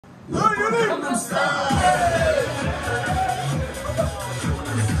It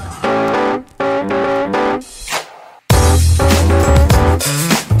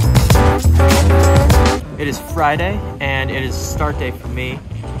is Friday and it is start day for me.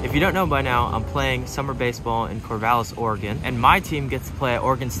 If you don't know by now, I'm playing summer baseball in Corvallis, Oregon, and my team gets to play at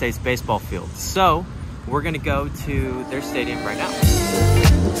Oregon State's baseball field. So we're gonna go to their stadium right now.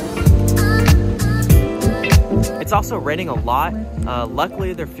 It's also raining a lot.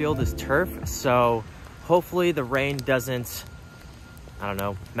 Luckily their field is turf, so hopefully the rain doesn't, I don't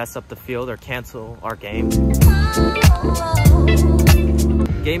know, mess up the field or cancel our game.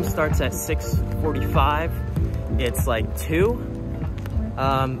 Game starts at 6:45. It's like 2.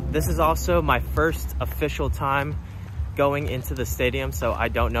 This is also my first official time going into the stadium, so I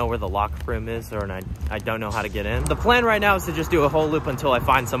don't know where the locker room is, or I don't know how to get in. The plan right now is to just do a whole loop until I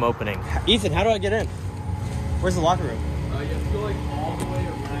find some opening. Ethan, how do I get in? Where's the locker room? You have to go like all the way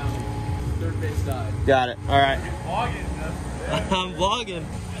around third base side. Got it. All right. Vlogging. I'm vlogging.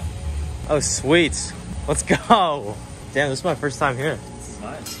 Oh, sweet. Let's go. Damn, this is my first time here.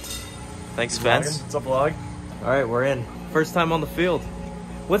 Nice. Thanks, Spence. What's up, vlog? All right, we're in. First time on the field.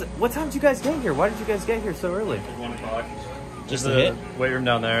 What time did you guys get here? Why did you guys get here so early? 1 o'clock. Just a hit? Weight room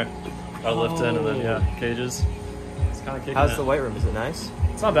down there. I lift in and then, yeah, cages. It's kind of kicking. How's the weight room? Is it nice?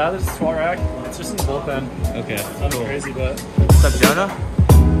 It's not bad. There's a squat rack. It's just in the bullpen. Okay, Nothing cool. crazy, but... What's up, Jonah?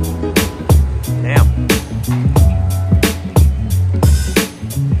 Damn.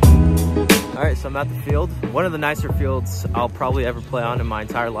 All right, so I'm at the field. One of the nicer fields I'll probably ever play on in my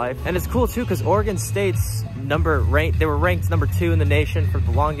entire life. And it's cool too, because Oregon State's they were ranked number 2 in the nation for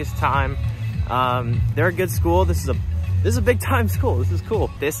the longest time. They're a good school. This is a big time school. This is cool.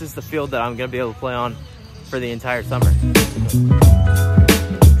 This is the field that I'm gonna be able to play on for the entire summer.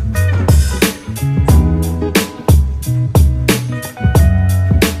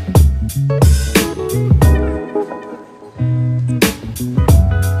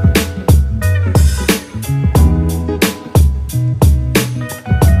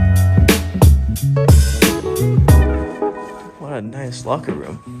 Nice locker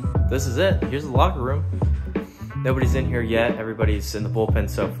room. This is it. Here's the locker room. Nobody's in here yet. Everybody's in the bullpen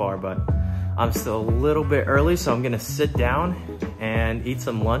so far, but I'm still a little bit early, so I'm gonna sit down and eat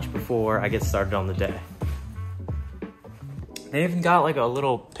some lunch before I get started on the day. They even got like a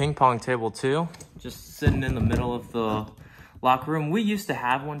little ping pong table too, just sitting in the middle of the locker room. We used to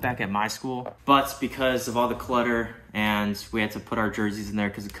have one back at my school, but because of all the clutter and we had to put our jerseys in there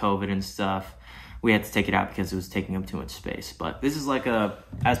because of COVID and stuff, we had to take it out because it was taking up too much space. But this is like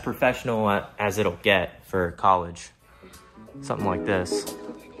as professional as it'll get for college. Something like this.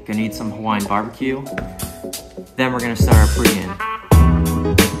 Gonna eat some Hawaiian barbecue. Then we're gonna start our pregame.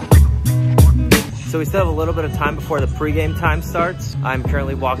 So we still have a little bit of time before the pregame time starts. I'm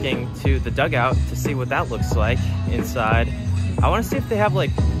currently walking to the dugout to see what that looks like inside. I wanna see if they have like,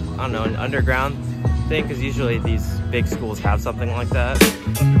 I don't know, an underground thing, because usually these big schools have something like that.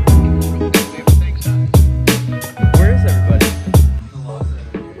 Where is everybody?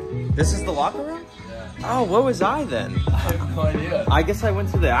 This is the locker room? Yeah. Oh, what was I then? I have no idea. I guess I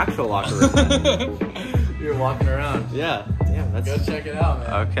went to the actual locker room. You were walking around. Yeah. Damn, that's... Go check it out,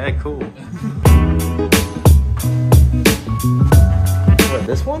 man. Okay, cool. What,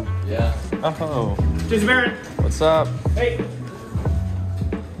 this one? Yeah. Oh. Jason Barron. What's up? Hey.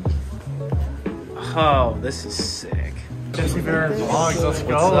 Oh, this is sick. Jesse Barron vlogs. Let's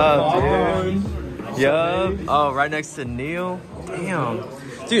go. What's up, dude? Yup. Oh, right next to Neil. Damn.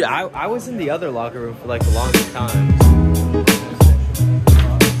 Dude, I was in the other locker room for like the longest time.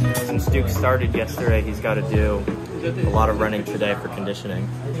 Since Duke started yesterday, he's got to do a lot of running today for conditioning.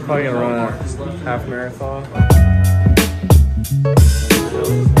 Probably gonna run a half marathon.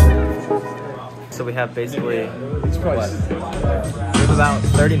 So we have basically, It's probably we have about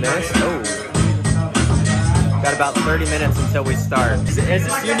 30 minutes. Oh. Got about 30 minutes until we start. Is this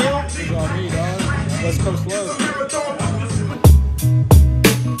you, Neil? It's on me, dog. West Coast Love.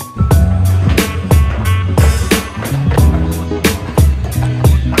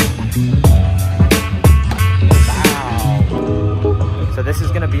 Wow. So this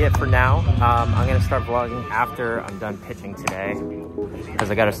is gonna be it for now. I'm gonna start vlogging after I'm done pitching today, because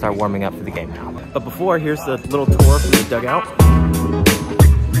I gotta start warming up for the game now. But before, here's the little tour from the dugout.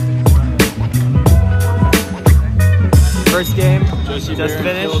 First game, just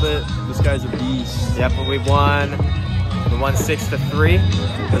finished. This guy's a beast. Yep, we won. We won 6-3.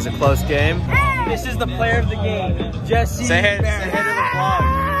 It was a close game. Hey! This is the player of the game, Jesse. Say hey to the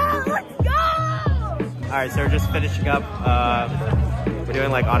vlog. Let's go! All right, so we're just finishing up. We We're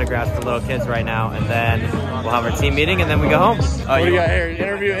doing like autographs for little kids right now, and then we'll have our team meeting, and then we go home. What do we got here?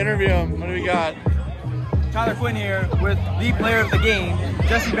 Interview him. What do we got? Tyler Quinn here with the player of the game,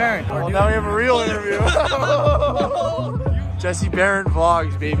 Jesse Barron. Well, now we have a real interview. Jesse Barron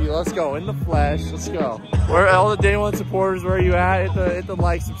vlogs, baby. Let's go in the flesh. Let's go. Where all the day one supporters? Where are you at? Hit the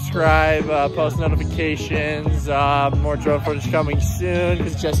like, subscribe, post notifications. More drone footage coming soon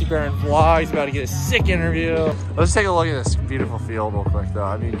because Jesse Barron vlogs about to get a sick interview. Let's take a look at this beautiful field real quick, though.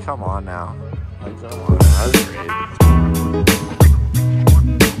 I mean, come on now. Like, come on. That's great.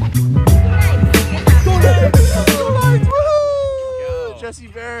 Jesse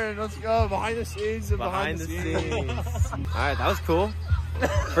Barron, let's go. Behind the scenes and behind the scenes. All right, that was cool.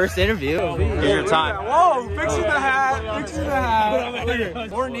 First interview. Here's your time. Whoa, fixing the hat. Fixing the hat.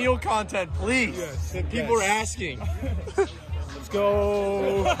 More Neil content, please. Yes, people are asking. Let's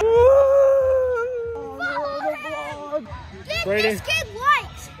go. Give this kid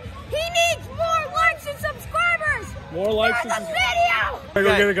likes. He needs more likes and subscribers. More likes for the video. I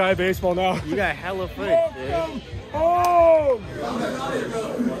go get a guy baseball now. You got hella footage, dude. Oh!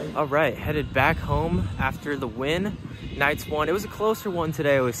 All right, headed back home after the win. Knights won. It was a closer one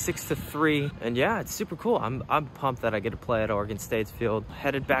today. It was 6-3, and yeah, it's super cool. I'm pumped that I get to play at Oregon State's field.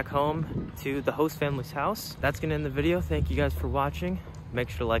 Headed back home to the host family's house. That's gonna end the video. Thank you guys for watching. Make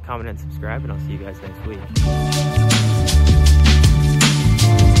sure to like, comment, and subscribe, and I'll see you guys next week.